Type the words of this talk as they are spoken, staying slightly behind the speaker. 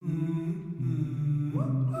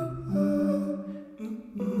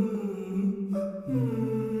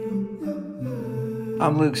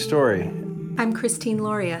I'm Luke Story. I'm Christine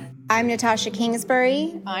Lauria. I'm Natasha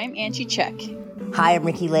Kingsbury. I'm Angie Check. Hi, I'm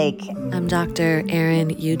Ricky Lake. I'm Dr. Erin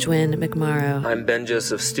Eugwin McMorrow. I'm Ben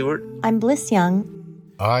Joseph Stewart. I'm Bliss Young.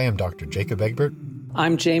 I am Dr. Jacob Egbert.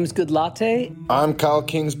 I'm James Goodlatte. I'm Kyle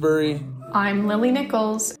Kingsbury. I'm Lily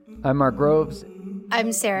Nichols. I'm Mark Groves.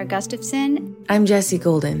 I'm Sarah Gustafson. I'm Jessie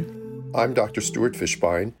Golden. I'm Dr. Stuart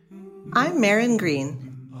Fishbein. I'm Marin Green.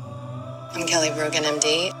 I'm Kelly Brogan,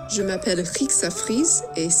 MD. Je m'appelle Rixa Fries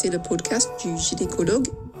et c'est le podcast du gynécologue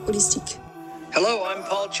holistique. Hello, I'm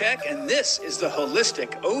Paul Check, and this is the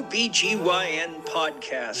Holistic OBGYN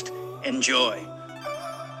podcast. Enjoy.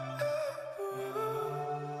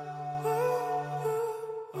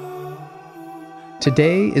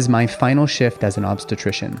 Today is my final shift as an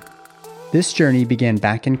obstetrician. This journey began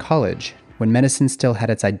back in college, when medicine still had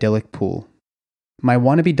its idyllic pool. My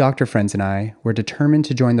wannabe doctor friends and I were determined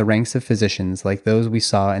to join the ranks of physicians like those we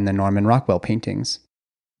saw in the Norman Rockwell paintings,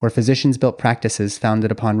 where physicians built practices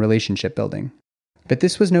founded upon relationship building. But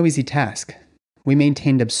this was no easy task. We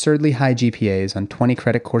maintained absurdly high GPAs on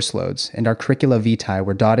 20-credit course loads, and our curricula vitae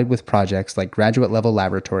were dotted with projects like graduate-level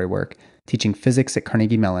laboratory work, teaching physics at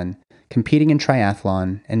Carnegie Mellon, competing in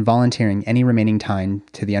triathlon, and volunteering any remaining time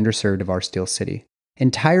to the underserved of our Steel City.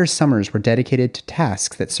 Entire summers were dedicated to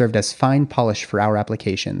tasks that served as fine polish for our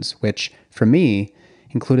applications, which, for me,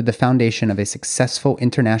 included the foundation of a successful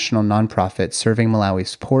international nonprofit serving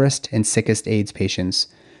Malawi's poorest and sickest AIDS patients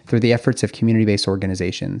through the efforts of community-based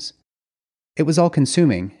organizations. It was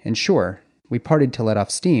all-consuming, and sure, we partied to let off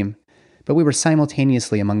steam, but we were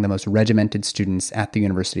simultaneously among the most regimented students at the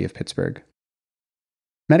University of Pittsburgh.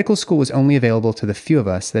 Medical school was only available to the few of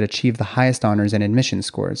us that achieved the highest honors and admission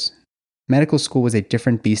scores. Medical school was a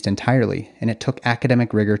different beast entirely, and it took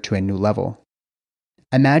academic rigor to a new level.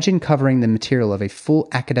 Imagine covering the material of a full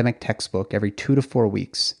academic textbook every 2 to 4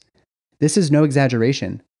 weeks. This is no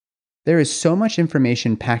exaggeration. There is so much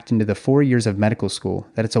information packed into the 4 years of medical school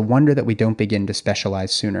that it's a wonder that we don't begin to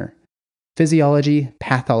specialize sooner. Physiology,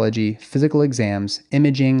 pathology, physical exams,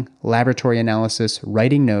 imaging, laboratory analysis,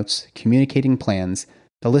 writing notes, communicating plans,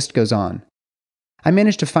 the list goes on. I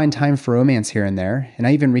managed to find time for romance here and there, and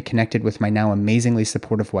I even reconnected with my now amazingly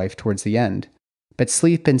supportive wife towards the end, but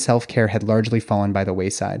sleep and self-care had largely fallen by the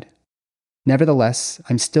wayside. Nevertheless,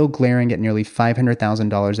 I'm still glaring at nearly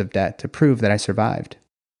 $500,000 of debt to prove that I survived.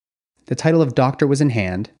 The title of doctor was in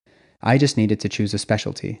hand. I just needed to choose a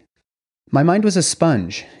specialty. My mind was a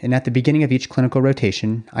sponge, and at the beginning of each clinical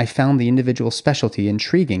rotation, I found the individual specialty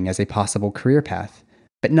intriguing as a possible career path,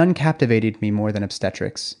 but none captivated me more than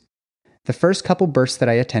obstetrics. The first couple bursts that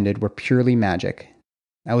I attended were purely magic.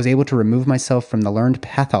 I was able to remove myself from the learned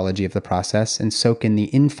pathology of the process and soak in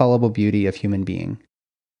the infallible beauty of human being.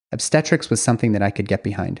 Obstetrics was something that I could get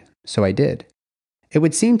behind, so I did. It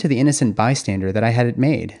would seem to the innocent bystander that I had it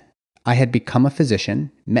made. I had become a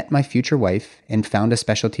physician, met my future wife, and found a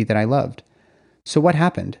specialty that I loved. So what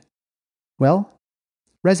happened? Well,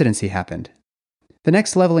 residency happened. The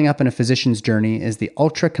next leveling up in a physician's journey is the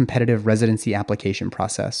ultra-competitive residency application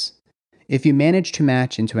process. If you manage to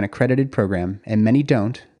match into an accredited program, and many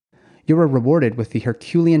don't, you are rewarded with the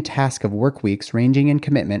Herculean task of work weeks ranging in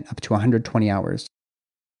commitment up to 120 hours.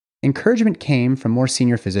 Encouragement came from more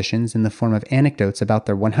senior physicians in the form of anecdotes about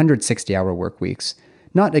their 160-hour work weeks,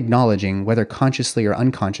 not acknowledging, whether consciously or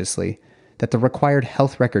unconsciously, that the required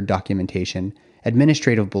health record documentation,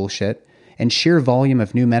 administrative bullshit, and sheer volume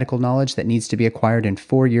of new medical knowledge that needs to be acquired in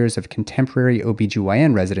 4 years of contemporary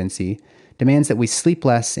OBGYN residency demands that we sleep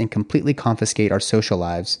less and completely confiscate our social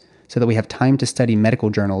lives so that we have time to study medical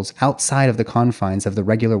journals outside of the confines of the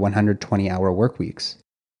regular 120-hour work weeks.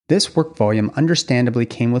 This work volume understandably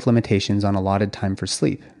came with limitations on allotted time for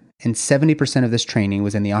sleep, and 70% of this training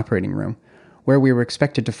was in the operating room, where we were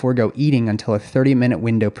expected to forego eating until a 30-minute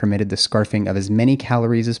window permitted the scarfing of as many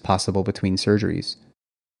calories as possible between surgeries.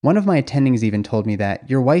 One of my attendings even told me that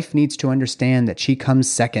your wife needs to understand that she comes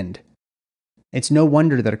second. It's no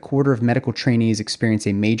wonder that a quarter of medical trainees experience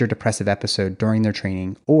a major depressive episode during their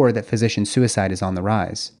training, or that physician suicide is on the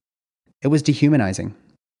rise. It was dehumanizing.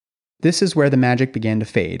 This is where the magic began to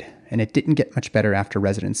fade, and it didn't get much better after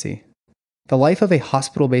residency. The life of a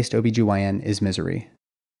hospital-based OBGYN is misery.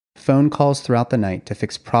 Phone calls throughout the night to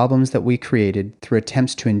fix problems that we created through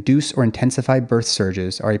attempts to induce or intensify birth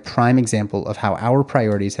surges are a prime example of how our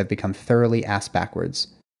priorities have become thoroughly ass-backwards.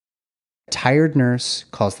 A tired nurse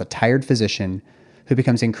calls the tired physician, who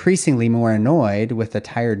becomes increasingly more annoyed with the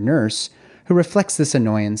tired nurse, who reflects this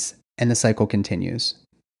annoyance, and the cycle continues.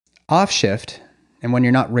 Off shift, and when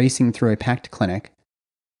you're not racing through a packed clinic,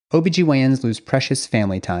 OBGYNs lose precious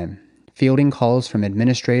family time, fielding calls from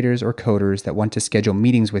administrators or coders that want to schedule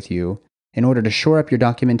meetings with you in order to shore up your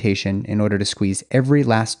documentation, in order to squeeze every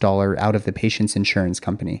last dollar out of the patient's insurance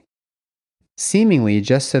company. Seemingly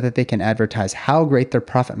just so that they can advertise how great their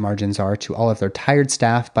profit margins are to all of their tired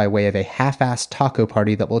staff by way of a half-assed taco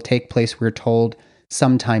party that will take place, we're told,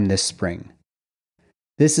 sometime this spring.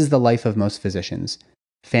 This is the life of most physicians.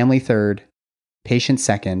 Family third, patient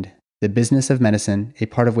second, the business of medicine, a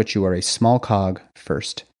part of which you are a small cog,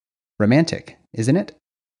 first. Romantic, isn't it?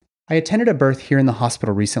 I attended a birth here in the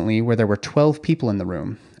hospital recently where there were 12 people in the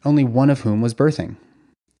room, only one of whom was birthing.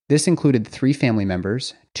 This included 3 family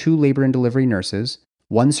members, 2 labor and delivery nurses,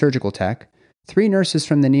 1 surgical tech, 3 nurses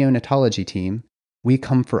from the neonatology team. We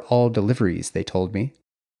come for all deliveries, they told me.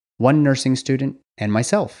 1 nursing student, and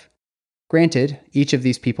myself. Granted, each of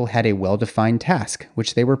these people had a well-defined task,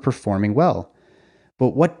 which they were performing well. But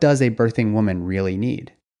what does a birthing woman really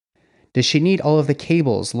need? Does she need all of the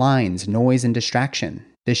cables, lines, noise, and distraction?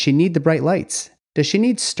 Does she need the bright lights? Does she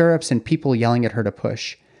need stirrups and people yelling at her to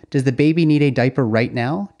push? Does the baby need a diaper right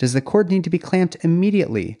now? Does the cord need to be clamped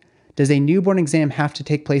immediately? Does a newborn exam have to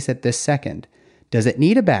take place at this second? Does it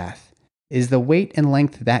need a bath? Is the weight and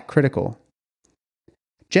length that critical?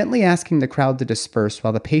 Gently asking the crowd to disperse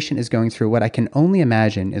while the patient is going through what I can only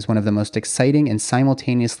imagine is one of the most exciting and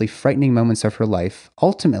simultaneously frightening moments of her life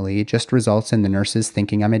ultimately just results in the nurses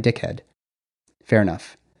thinking I'm a dickhead. Fair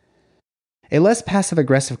enough. A less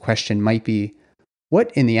passive-aggressive question might be,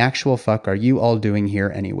 what in the actual fuck are you all doing here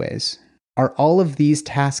anyways? Are all of these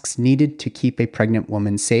tasks needed to keep a pregnant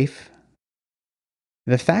woman safe?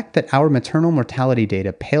 The fact that our maternal mortality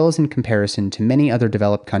data pales in comparison to many other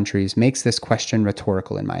developed countries makes this question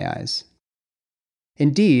rhetorical in my eyes.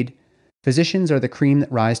 Indeed, physicians are the cream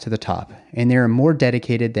that rise to the top, and they are more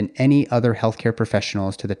dedicated than any other healthcare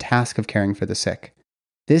professionals to the task of caring for the sick.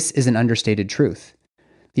 This is an understated truth.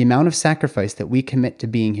 The amount of sacrifice that we commit to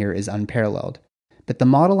being here is unparalleled. But the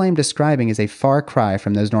model I am describing is a far cry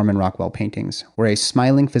from those Norman Rockwell paintings, where a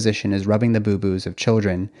smiling physician is rubbing the boo-boos of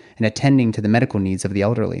children and attending to the medical needs of the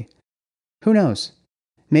elderly. Who knows?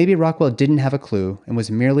 Maybe Rockwell didn't have a clue and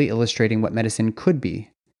was merely illustrating what medicine could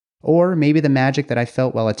be. Or maybe the magic that I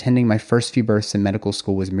felt while attending my first few births in medical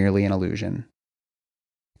school was merely an illusion.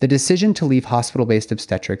 The decision to leave hospital-based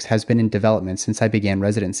obstetrics has been in development since I began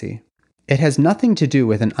residency. It has nothing to do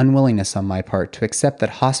with an unwillingness on my part to accept that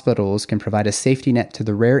hospitals can provide a safety net to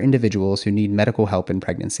the rare individuals who need medical help in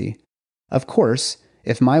pregnancy. Of course,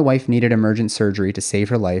 if my wife needed emergent surgery to save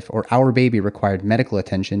her life or our baby required medical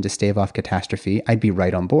attention to stave off catastrophe, I'd be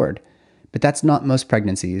right on board. But that's not most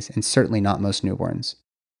pregnancies, and certainly not most newborns.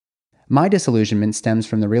 My disillusionment stems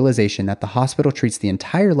from the realization that the hospital treats the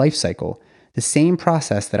entire life cycle, the same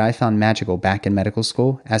process that I found magical back in medical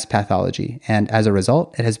school, as pathology, and as a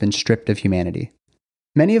result, it has been stripped of humanity.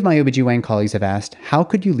 Many of my OBGYN colleagues have asked, how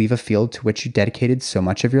could you leave a field to which you dedicated so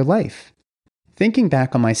much of your life? Thinking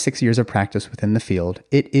back on my 6 years of practice within the field,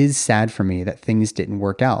 it is sad for me that things didn't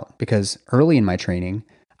work out, because early in my training,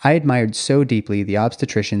 I admired so deeply the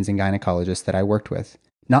obstetricians and gynecologists that I worked with,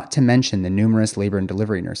 not to mention the numerous labor and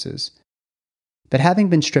delivery nurses. But having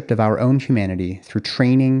been stripped of our own humanity through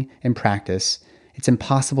training and practice, it's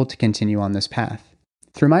impossible to continue on this path.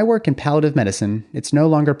 Through my work in palliative medicine, it's no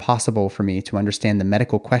longer possible for me to understand the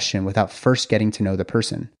medical question without first getting to know the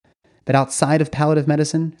person. But outside of palliative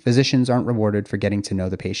medicine, physicians aren't rewarded for getting to know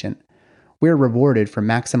the patient. We're rewarded for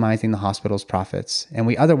maximizing the hospital's profits, and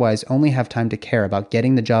we otherwise only have time to care about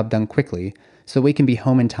getting the job done quickly so we can be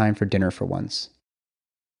home in time for dinner for once.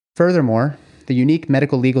 Furthermore, the unique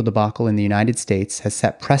medical legal debacle in the United States has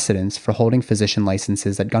set precedents for holding physician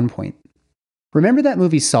licenses at gunpoint. Remember that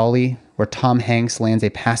movie Sully, where Tom Hanks lands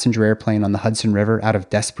a passenger airplane on the Hudson River out of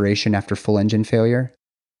desperation after full engine failure?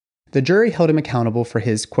 The jury held him accountable for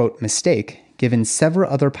his, quote, mistake, given several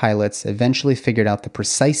other pilots eventually figured out the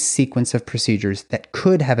precise sequence of procedures that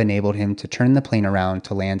could have enabled him to turn the plane around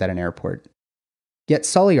to land at an airport. Yet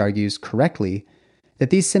Sully argues, correctly, that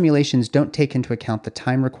these simulations don't take into account the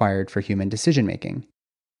time required for human decision-making.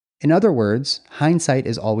 In other words, hindsight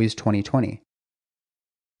is always 20/20.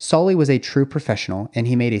 Sully was a true professional, and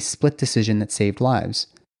he made a split decision that saved lives.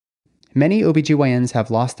 Many OBGYNs have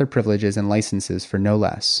lost their privileges and licenses for no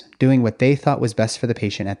less, doing what they thought was best for the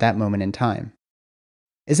patient at that moment in time.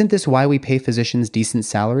 Isn't this why we pay physicians decent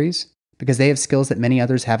salaries? Because they have skills that many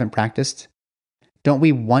others haven't practiced? Don't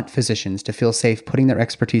we want physicians to feel safe putting their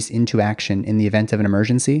expertise into action in the event of an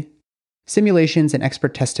emergency? Simulations and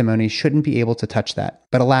expert testimony shouldn't be able to touch that,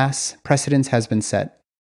 but alas, precedence has been set.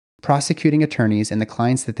 Prosecuting attorneys and the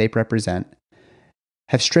clients that they represent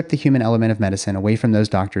have stripped the human element of medicine away from those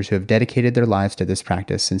doctors who have dedicated their lives to this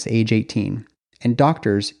practice since age 18, and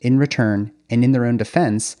doctors, in return and in their own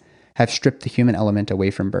defense, have stripped the human element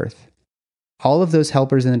away from birth. All of those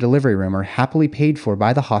helpers in the delivery room are happily paid for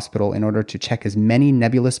by the hospital in order to check as many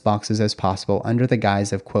nebulous boxes as possible under the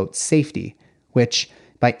guise of, quote, safety, which,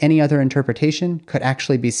 by any other interpretation, could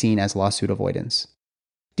actually be seen as lawsuit avoidance.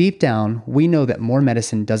 Deep down, we know that more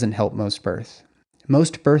medicine doesn't help most birth.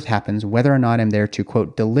 Most birth happens whether or not I'm there to,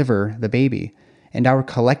 quote, deliver the baby, and our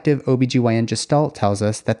collective OBGYN gestalt tells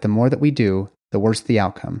us that the more that we do, the worse the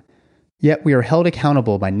outcome. Yet we are held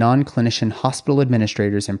accountable by non-clinician hospital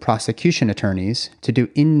administrators and prosecution attorneys to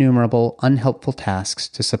do innumerable, unhelpful tasks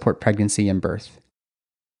to support pregnancy and birth.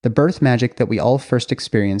 The birth magic that we all first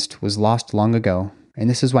experienced was lost long ago,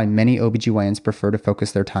 and this is why many OBGYNs prefer to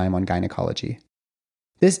focus their time on gynecology.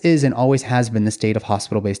 This is and always has been the state of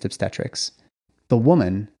hospital-based obstetrics. The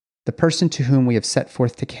woman, the person to whom we have set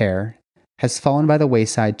forth to care, has fallen by the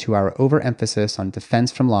wayside to our overemphasis on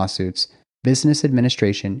defense from lawsuits, business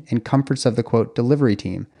administration, and comforts of the, quote, delivery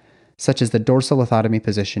team, such as the dorsal lithotomy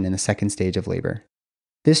position in the second stage of labor.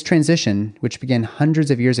 This transition, which began hundreds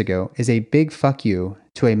of years ago, is a big fuck you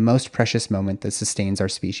to a most precious moment that sustains our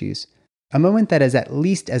species. A moment that is at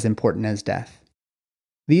least as important as death.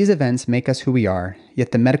 These events make us who we are,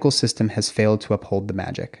 yet the medical system has failed to uphold the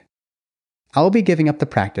magic. I'll be giving up the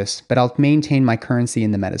practice, but I'll maintain my currency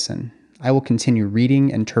in the medicine. I will continue reading,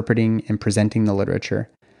 interpreting, and presenting the literature.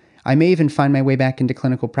 I may even find my way back into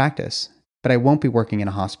clinical practice, but I won't be working in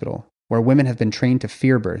a hospital, where women have been trained to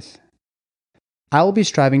fear birth. I will be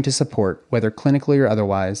striving to support, whether clinically or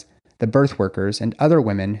otherwise, the birth workers and other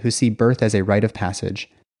women who see birth as a rite of passage,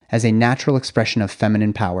 as a natural expression of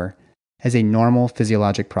feminine power, as a normal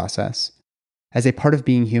physiologic process, as a part of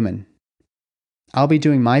being human. I'll be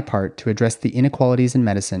doing my part to address the inequalities in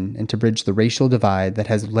medicine and to bridge the racial divide that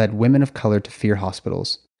has led women of color to fear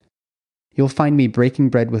hospitals. You'll find me breaking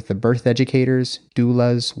bread with the birth educators,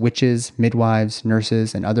 doulas, witches, midwives,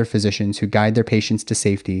 nurses, and other physicians who guide their patients to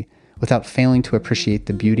safety without failing to appreciate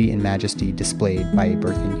the beauty and majesty displayed by a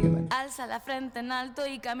birthing human. Alza la frente en alto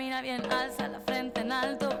y camina bien, alza la frente en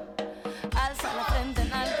alto, alza la frente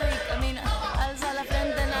en alto.